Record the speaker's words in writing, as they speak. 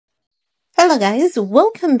Hello guys,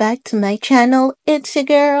 welcome back to my channel. It's your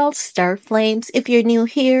girl, Star Flames. If you're new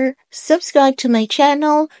here, subscribe to my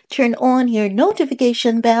channel, turn on your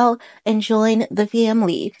notification bell, and join the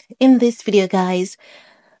family. In this video guys,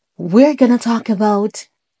 we're gonna talk about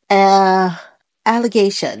uh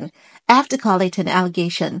allegation. I have to call it an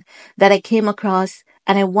allegation that I came across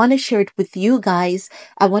and I want to share it with you guys.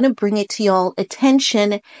 I want to bring it to y'all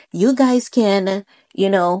attention. You guys can,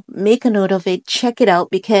 make a note of it, check it out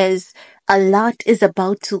because a lot is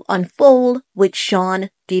about to unfold with Sean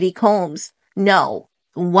Diddy Combs. Now,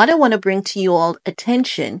 what I want to bring to you all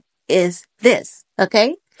attention is this,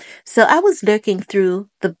 okay? So I was lurking through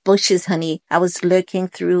the bushes, honey. I was lurking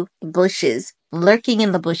through the bushes, lurking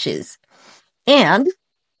in the bushes. And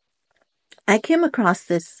I came across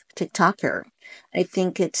this TikToker. I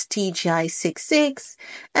think it's TGI66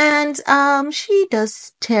 and she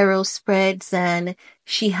does tarot spreads and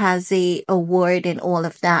she has a award and all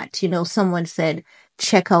of that. Someone said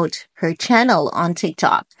check out her channel on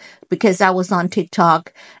TikTok because I was on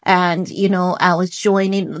TikTok and I was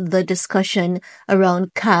joining the discussion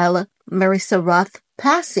around Kyle Marissa Roth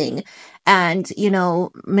passing. And,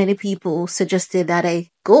 many people suggested that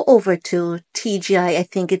I go over to TGI. I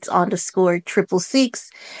think it's underscore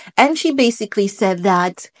 666. And she basically said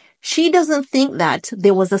that she doesn't think that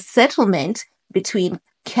there was a settlement between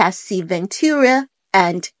Cassie Ventura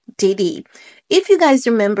and Diddy. If you guys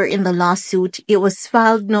remember in the lawsuit, it was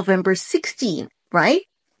filed November 16, right?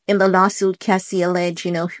 In the lawsuit, Cassie alleged,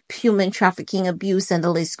 human trafficking, abuse, and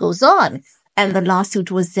the list goes on. And the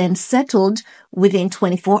lawsuit was then settled within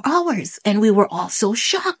 24 hours. And we were all so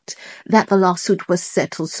shocked that the lawsuit was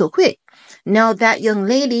settled so quick. Now that young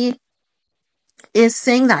lady is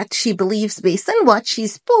saying that she believes based on what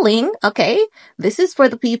she's pulling, okay? This is for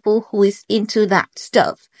the people who is into that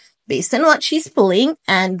stuff. Based on what she's pulling,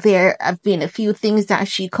 and there have been a few things that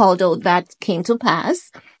she called out that came to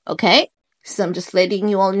pass, okay? So I'm just letting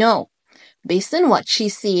you all know. Based on what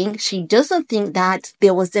she's seeing, she doesn't think that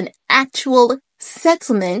there was an actual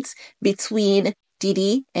settlement between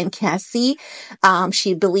Diddy and Cassie.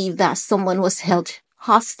 She believed that someone was held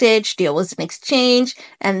hostage, there was an exchange,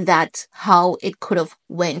 and that's how it could have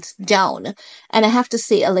went down. And I have to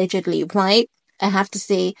say allegedly, right? I have to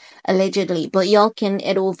say allegedly, but y'all can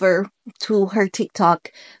head over to her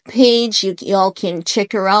TikTok page. Y'all can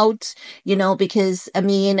check her out, because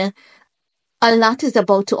a lot is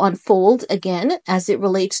about to unfold again as it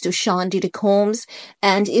relates to Sean Diddy Combs.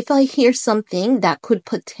 And if I hear something that could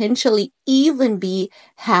potentially even be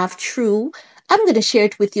half true, I'm going to share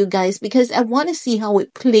it with you guys because I want to see how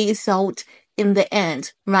it plays out in the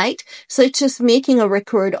end, right? So it's just making a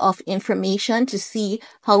record of information to see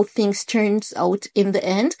how things turns out in the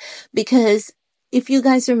end. Because if you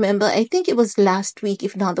guys remember, I think it was last week,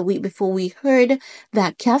 if not the week before, we heard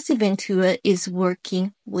that Cassie Ventura is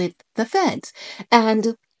working with the feds.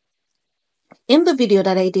 And in the video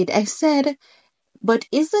that I did, I said, but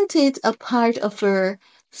isn't it a part of her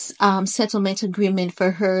settlement agreement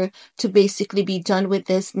for her to basically be done with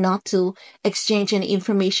this, not to exchange any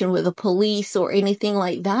information with the police or anything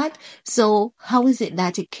like that? So how is it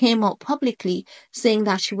that it came out publicly saying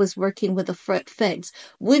that she was working with the feds?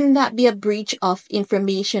 Wouldn't that be a breach of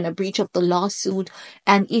information, a breach of the lawsuit?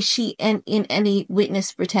 And is she in any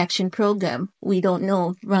witness protection program? We don't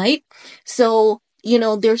know, right? So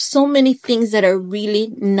there's so many things that are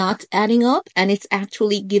really not adding up, and it's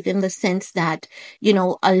actually given the sense that,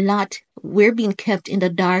 we're being kept in the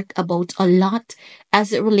dark about a lot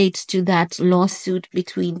as it relates to that lawsuit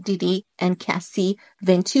between Diddy and Cassie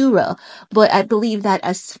Ventura. But I believe that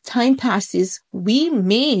as time passes, we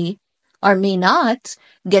may or may not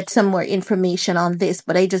get some more information on this,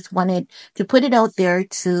 but I just wanted to put it out there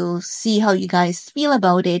to see how you guys feel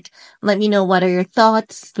about it. Let me know what are your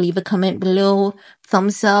thoughts. Leave a comment below.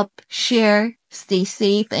 Thumbs up, share, stay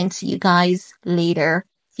safe, and see you guys later.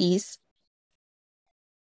 Peace.